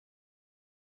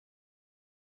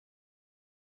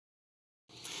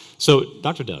So,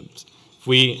 Dr. Debbs, if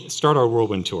we start our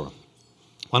whirlwind tour,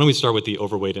 why don't we start with the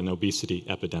overweight and obesity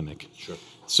epidemic? Sure.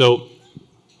 So,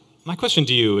 my question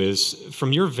to you is,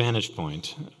 from your vantage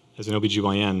point as an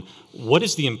OBGYN, what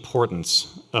is the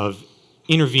importance of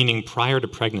intervening prior to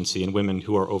pregnancy in women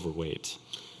who are overweight?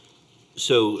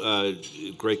 So,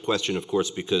 great question, of course,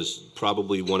 because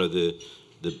probably one of the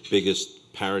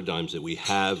biggest paradigms that we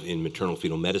have in maternal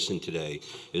fetal medicine today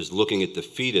is looking at the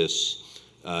fetus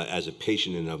as a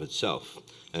patient in and of itself.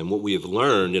 And what we have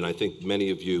learned, and I think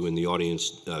many of you in the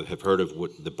audience have heard of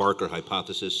what the Barker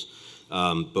hypothesis,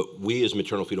 but we as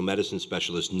maternal fetal medicine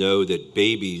specialists know that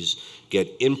babies get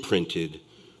imprinted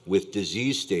with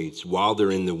disease states while they're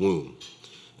in the womb.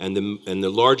 And the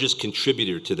largest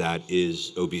contributor to that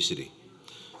is obesity.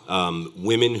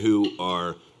 Women who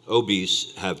are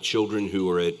obese have children who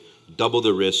are at double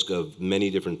the risk of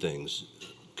many different things: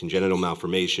 congenital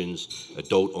malformations,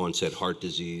 adult onset heart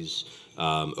disease,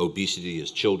 obesity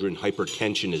as children,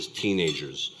 hypertension as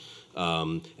teenagers,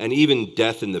 and even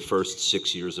death in the first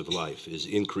 6 years of life is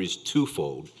increased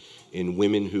twofold in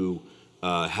women who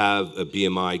have a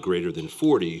BMI greater than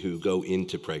 40 who go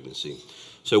into pregnancy.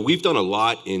 So we've done a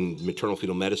lot in maternal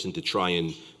fetal medicine to try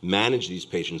and manage these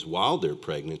patients while they're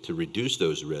pregnant to reduce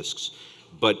those risks,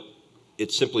 but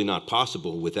it's simply not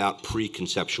possible without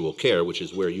preconceptual care, which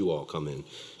is where you all come in.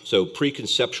 So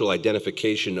preconceptual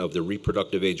identification of the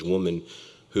reproductive age woman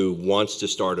who wants to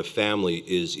start a family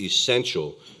is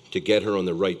essential to get her on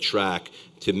the right track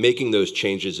to making those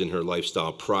changes in her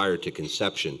lifestyle prior to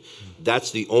conception.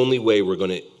 That's the only way we're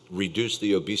going to reduce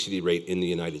the obesity rate in the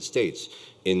United States,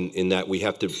 in that we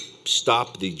have to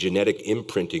stop the genetic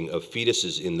imprinting of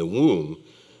fetuses in the womb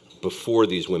before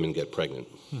these women get pregnant.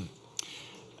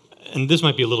 And this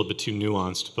might be a little bit too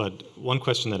nuanced, but one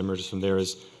question that emerges from there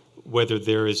is whether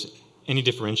there is any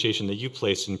differentiation that you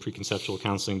place in preconceptual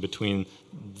counseling between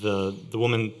the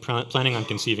woman planning on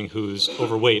conceiving who's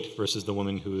overweight versus the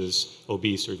woman who is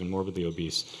obese or even morbidly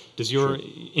obese. Does your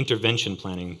intervention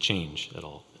planning change at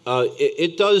all?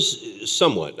 It does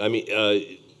somewhat. I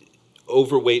mean,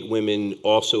 overweight women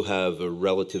also have a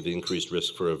relative increased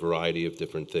risk for a variety of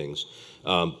different things.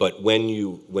 But when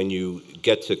you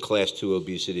get to class 2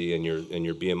 obesity and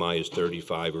your BMI is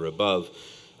 35 or above,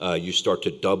 you start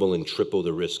to double and triple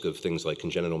the risk of things like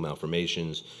congenital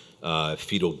malformations.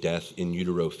 Fetal death, in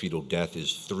utero fetal death,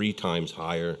 is 3 times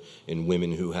higher in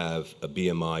women who have a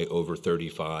BMI over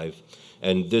 35.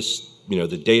 And this,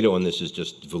 the data on this is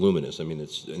just voluminous. I mean,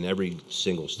 it's in every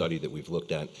single study that we've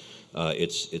looked at,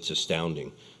 it's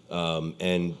astounding.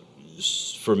 And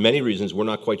for many reasons, we're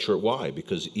not quite sure why,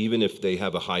 because even if they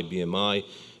have a high BMI,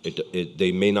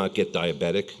 they may not get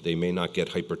diabetic, they may not get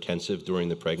hypertensive during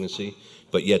the pregnancy,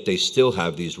 but yet they still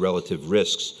have these relative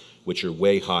risks, which are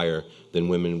way higher than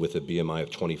women with a BMI of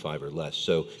 25 or less.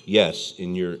 So yes,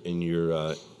 in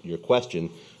your question,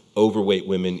 overweight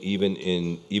women, even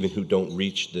who don't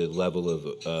reach the level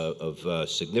of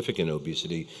significant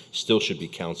obesity, still should be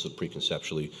counseled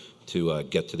preconceptually to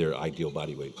get to their ideal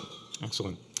body weight.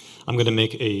 Excellent. I'm going to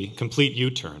make a complete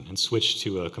U-turn and switch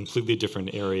to a completely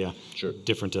different area, Sure.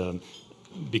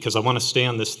 Because I want to stay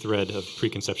on this thread of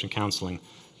preconception counseling.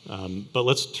 But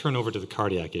let's turn over to the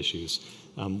cardiac issues.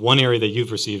 One area that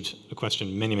you've received a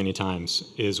question many, many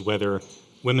times is whether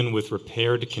women with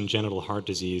repaired congenital heart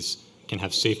disease can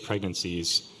have safe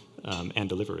pregnancies and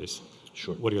deliveries.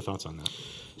 Sure. What are your thoughts on that?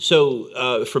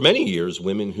 So for many years,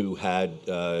 women who had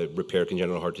repaired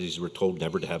congenital heart disease were told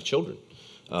never to have children.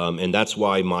 And that's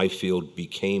why my field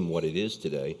became what it is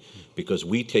today, because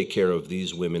we take care of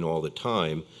these women all the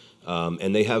time,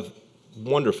 and they have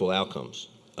wonderful outcomes.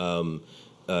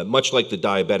 Much like the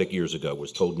diabetic years ago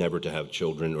was told never to have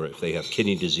children, or if they have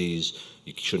kidney disease,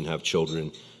 you shouldn't have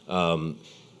children.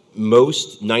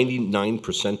 Most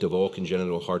 99% of all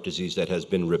congenital heart disease that has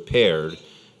been repaired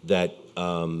that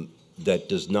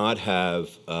does not have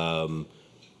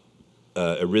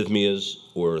arrhythmias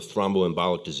or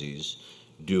thromboembolic disease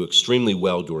do extremely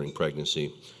well during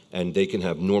pregnancy, and they can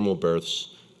have normal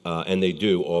births, and they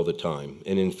do all the time.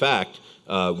 And in fact,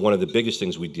 one of the biggest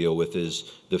things we deal with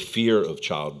is the fear of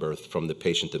childbirth from the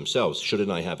patient themselves.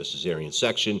 Shouldn't I have a cesarean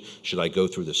section? Should I go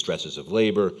through the stresses of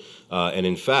labor? And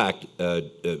in fact, a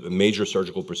major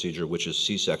surgical procedure, which is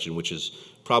C-section, which is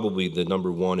probably the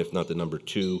 #1, if not the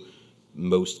 #2,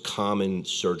 most common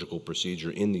surgical procedure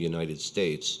in the United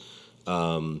States,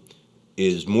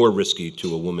 is more risky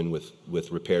to a woman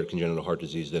with repaired congenital heart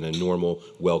disease than a normal,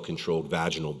 well-controlled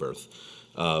vaginal birth.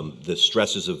 The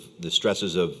stresses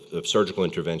of surgical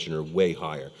intervention are way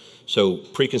higher. So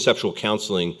preconceptual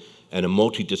counseling and a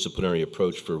multidisciplinary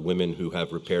approach for women who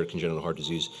have repaired congenital heart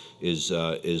disease is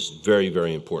very,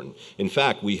 very important. In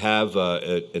fact, we have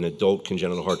an adult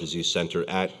congenital heart disease center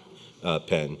at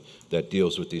Penn that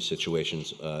deals with these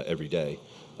situations every day.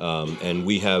 And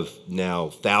we have now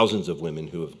thousands of women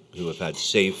who have had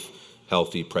safe,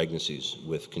 healthy pregnancies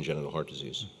with congenital heart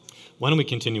disease. Why don't we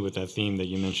continue with that theme that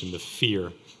you mentioned, the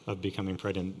fear of becoming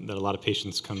pregnant, that a lot of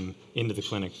patients come into the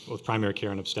clinic, both primary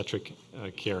care and obstetric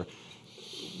care.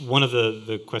 One of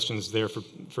the questions there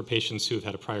for patients who have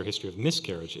had a prior history of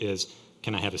miscarriage is,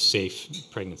 can I have a safe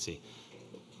pregnancy?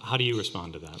 How do you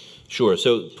respond to that? Sure.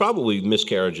 So probably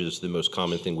miscarriage is the most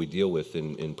common thing we deal with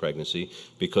in pregnancy,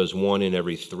 because 1 in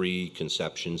every 3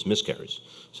 conceptions miscarries.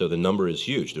 So the number is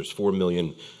huge. There's 4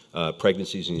 million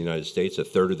pregnancies in the United States. A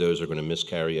third of those are going to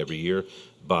miscarry every year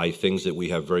by things that we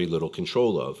have very little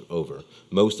control over,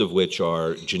 most of which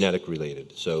are genetic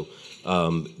related. So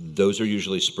those are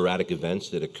usually sporadic events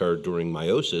that occur during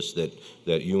meiosis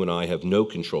that you and I have no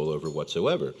control over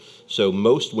whatsoever. So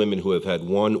most women who have had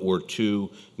 1 or 2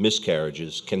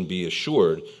 miscarriages can be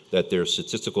assured that their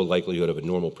statistical likelihood of a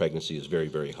normal pregnancy is very,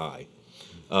 very high.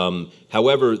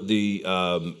 However, the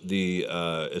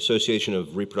Association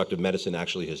of Reproductive Medicine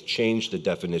actually has changed the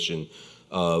definition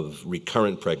of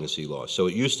recurrent pregnancy loss. So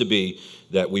it used to be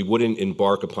that we wouldn't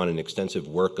embark upon an extensive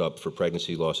workup for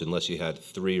pregnancy loss unless you had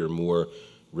 3 or more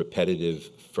repetitive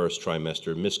first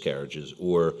trimester miscarriages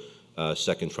or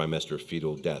second trimester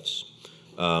fetal deaths,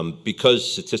 because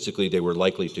statistically they were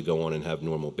likely to go on and have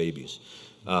normal babies.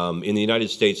 In the United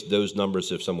States, those numbers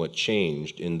have somewhat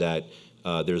changed in that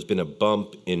there's been a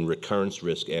bump in recurrence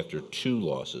risk after 2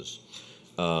 losses.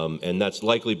 And that's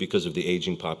likely because of the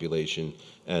aging population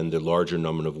and the larger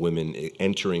number of women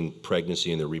entering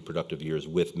pregnancy in their reproductive years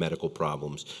with medical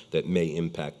problems that may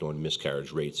impact on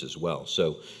miscarriage rates as well.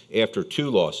 So after 2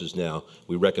 losses now,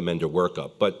 we recommend a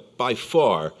workup. But by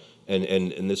far,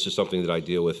 and this is something that I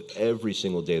deal with every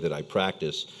single day that I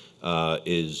practice,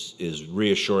 is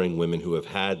reassuring women who have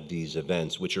had these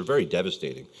events, which are very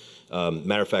devastating.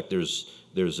 Matter of fact,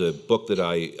 there's a book that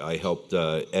I helped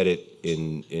edit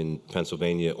in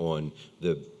Pennsylvania on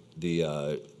the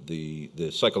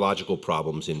psychological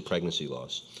problems in pregnancy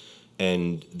loss.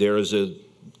 And there is a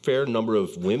fair number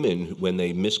of women, when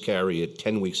they miscarry at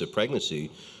 10 weeks of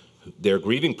pregnancy, their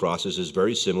grieving process is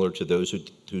very similar to those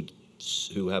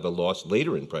who have a loss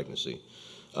later in pregnancy.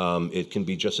 It can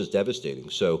be just as devastating.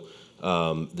 So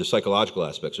the psychological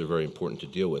aspects are very important to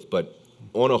deal with. But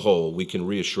on a whole, we can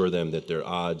reassure them that their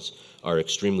odds are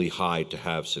extremely high to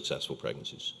have successful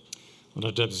pregnancies. Well,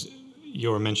 Dr. Debbs,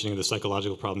 your mentioning of the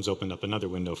psychological problems opened up another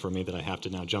window for me that I have to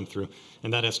now jump through,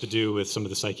 and that has to do with some of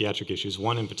the psychiatric issues.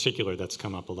 One in particular that's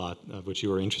come up a lot, of which you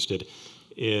were interested,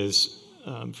 is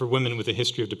for women with a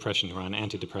history of depression who are on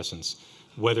antidepressants,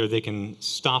 whether they can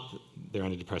stop their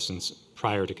antidepressants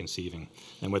prior to conceiving,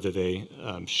 and whether they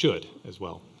should as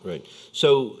well. Right.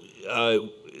 So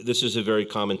this is a very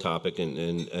common topic, and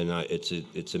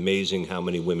it's amazing how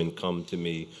many women come to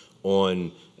me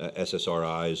on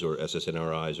SSRIs or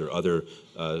SSNRIs or other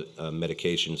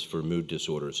medications for mood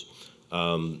disorders.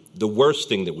 The worst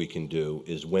thing that we can do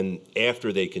is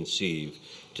after they conceive,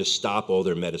 to stop all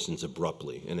their medicines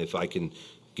abruptly. And if I can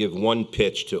give one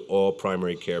pitch to all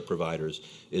primary care providers,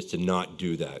 is to not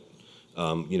do that.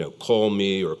 Call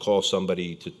me or call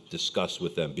somebody to discuss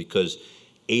with them, because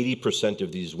 80%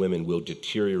 of these women will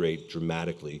deteriorate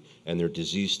dramatically and their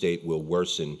disease state will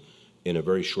worsen in a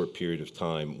very short period of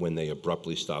time when they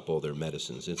abruptly stop all their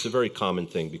medicines. It's a very common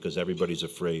thing because everybody's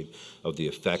afraid of the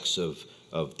effects of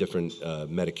different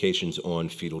medications on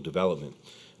fetal development.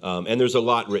 And there's a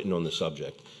lot written on the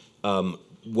subject.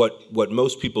 What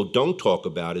most people don't talk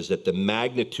about is that the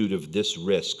magnitude of this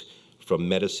risk from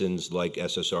medicines like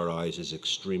SSRIs is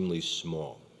extremely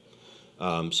small.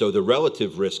 So the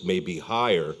relative risk may be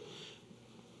higher,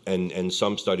 and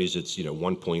some studies it's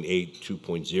 1.8,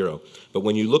 2.0. But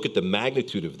when you look at the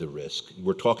magnitude of the risk,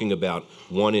 we're talking about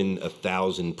 1 in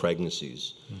 1,000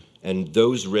 pregnancies. And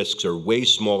those risks are way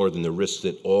smaller than the risks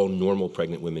that all normal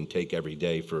pregnant women take every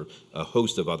day for a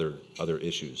host of other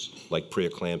issues, like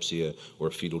preeclampsia or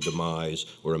fetal demise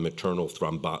or a maternal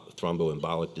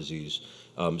thromboembolic disease.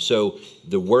 So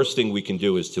the worst thing we can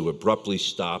do is to abruptly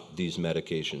stop these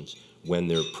medications when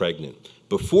they're pregnant.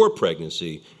 Before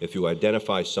pregnancy, if you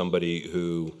identify somebody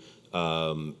who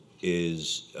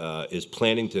is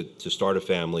planning to start a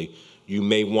family, you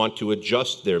may want to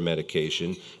adjust their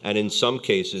medication, and in some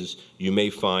cases, you may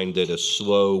find that a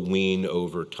slow wean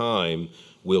over time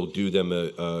will do them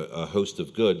a host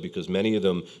of good, because many of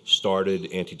them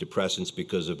started antidepressants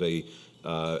because of a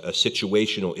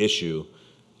situational issue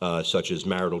such as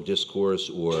marital discourse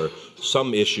or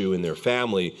some issue in their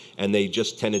family, and they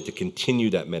just tended to continue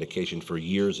that medication for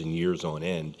years and years on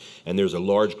end. And there's a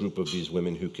large group of these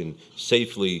women who can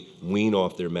safely wean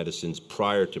off their medicines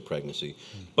prior to pregnancy.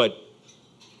 But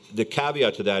the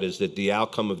caveat to that is that the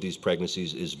outcome of these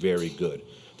pregnancies is very good.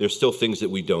 There's still things that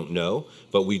we don't know,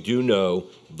 but we do know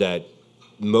that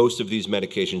most of these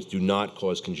medications do not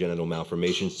cause congenital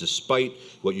malformations, despite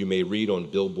what you may read on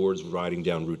billboards riding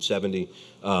down Route 70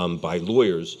 by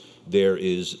lawyers. There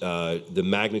is the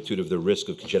magnitude of the risk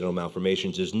of congenital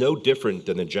malformations is no different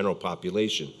than the general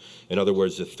population. In other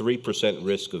words, the 3%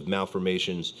 risk of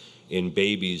malformations in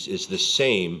babies is the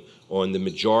same on the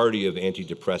majority of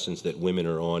antidepressants that women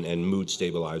are on, and mood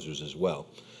stabilizers as well.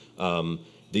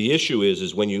 The issue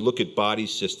is when you look at body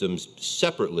systems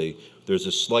separately, there's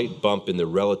a slight bump in the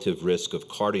relative risk of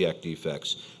cardiac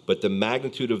defects, but the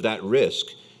magnitude of that risk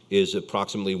is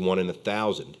approximately 1 in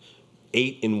 1,000.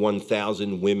 8 in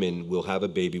 1,000 women will have a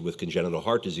baby with congenital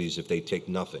heart disease if they take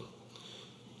nothing.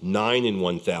 9 in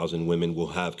 1,000 women will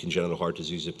have congenital heart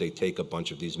disease if they take a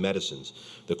bunch of these medicines.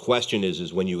 The question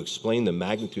is when you explain the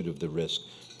magnitude of the risk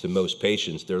to most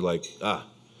patients, they're like,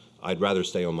 I'd rather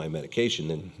stay on my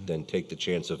medication than take the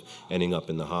chance of ending up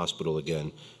in the hospital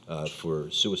again for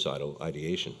suicidal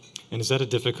ideation. And is that a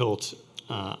difficult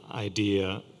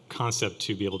concept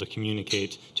to be able to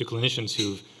communicate to clinicians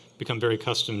who've become very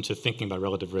accustomed to thinking about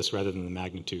relative risk rather than the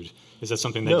magnitude? Is that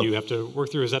something that you have to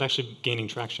work through? Is that actually gaining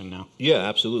traction now? Yeah,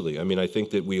 absolutely. I mean, I think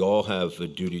that we all have a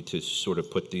duty to sort of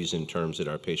put these in terms that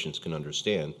our patients can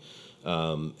understand.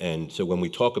 And so when we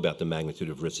talk about the magnitude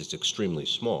of risk, it's extremely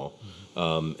small,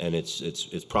 and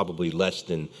it's probably less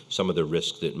than some of the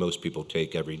risks that most people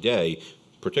take every day,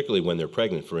 particularly when they're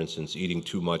pregnant. For instance, eating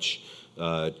too much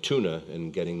tuna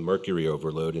and getting mercury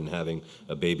overload and having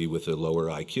a baby with a lower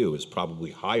IQ is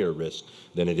probably higher risk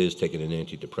than it is taking an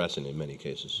antidepressant in many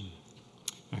cases.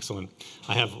 Excellent.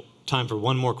 I have time for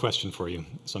one more question for you,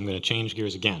 so I'm going to change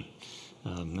gears again,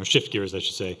 or shift gears, I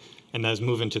should say, and that is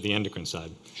move into the endocrine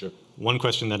side. Sure. One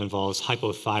question that involves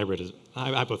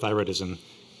hypothyroidism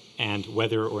and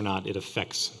whether or not it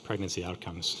affects pregnancy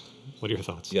outcomes. What are your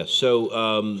thoughts? Yes.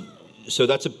 So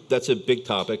that's a big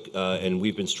topic, and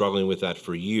we've been struggling with that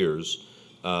for years.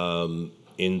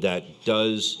 In that,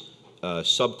 does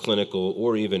subclinical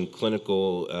or even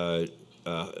clinical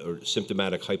or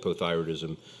symptomatic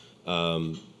hypothyroidism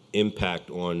impact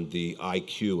on the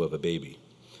IQ of a baby?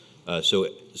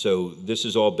 So this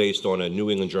is all based on a New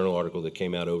England Journal article that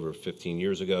came out over 15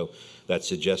 years ago that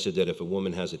suggested that if a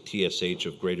woman has a TSH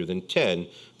of greater than 10,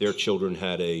 their children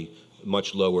had a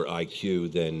much lower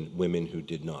IQ than women who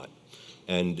did not.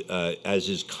 And as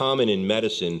is common in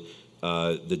medicine,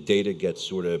 the data gets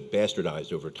sort of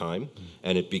bastardized over time,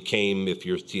 and it became if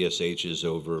your TSH is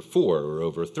over 4 or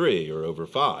over 3 or over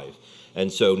 5.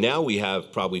 And so now we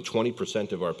have probably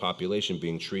 20% of our population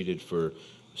being treated for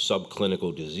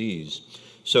subclinical disease.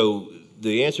 So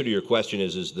the answer to your question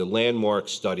is the landmark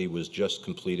study was just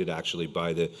completed actually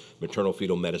by the Maternal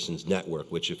Fetal Medicines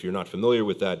Network, which if you're not familiar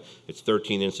with that, it's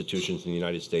 13 institutions in the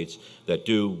United States that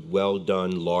do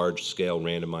well-done, large-scale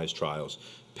randomized trials.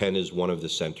 Penn is one of the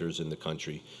centers in the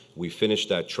country. We finished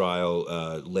that trial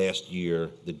last year.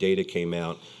 The data came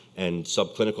out, and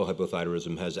subclinical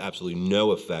hypothyroidism has absolutely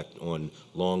no effect on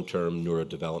long-term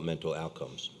neurodevelopmental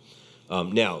outcomes.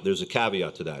 Now, there's a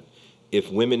caveat to that. If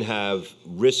women have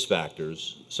risk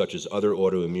factors, such as other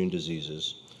autoimmune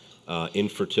diseases,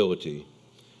 infertility,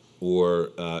 or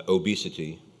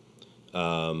obesity,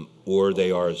 or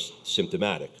they are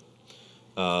symptomatic,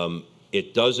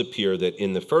 it does appear that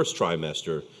in the first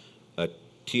trimester, a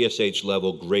TSH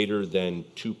level greater than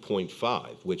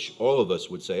 2.5, which all of us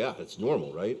would say, that's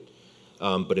normal, right?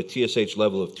 But a TSH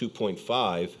level of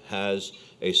 2.5 has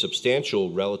a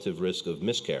substantial relative risk of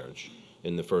miscarriage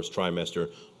in the first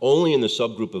trimester, only in the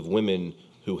subgroup of women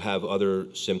who have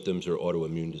other symptoms or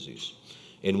autoimmune disease.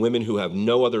 In women who have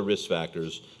no other risk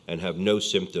factors and have no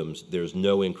symptoms, there's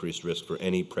no increased risk for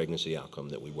any pregnancy outcome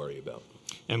that we worry about.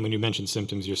 And when you mention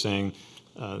symptoms, you're saying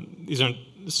these aren't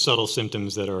subtle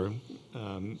symptoms that are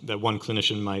that one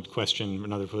clinician might question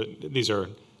another. These are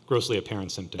grossly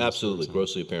apparent symptoms. Absolutely,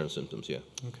 grossly apparent symptoms, yeah.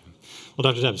 Okay.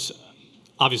 Well, Dr. Debbs,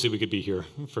 obviously we could be here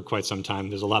for quite some time.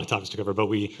 There's a lot of topics to cover, but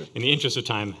we, in the interest of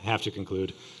time, have to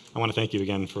conclude. I want to thank you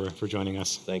again for joining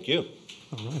us. Thank you.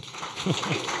 All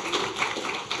right.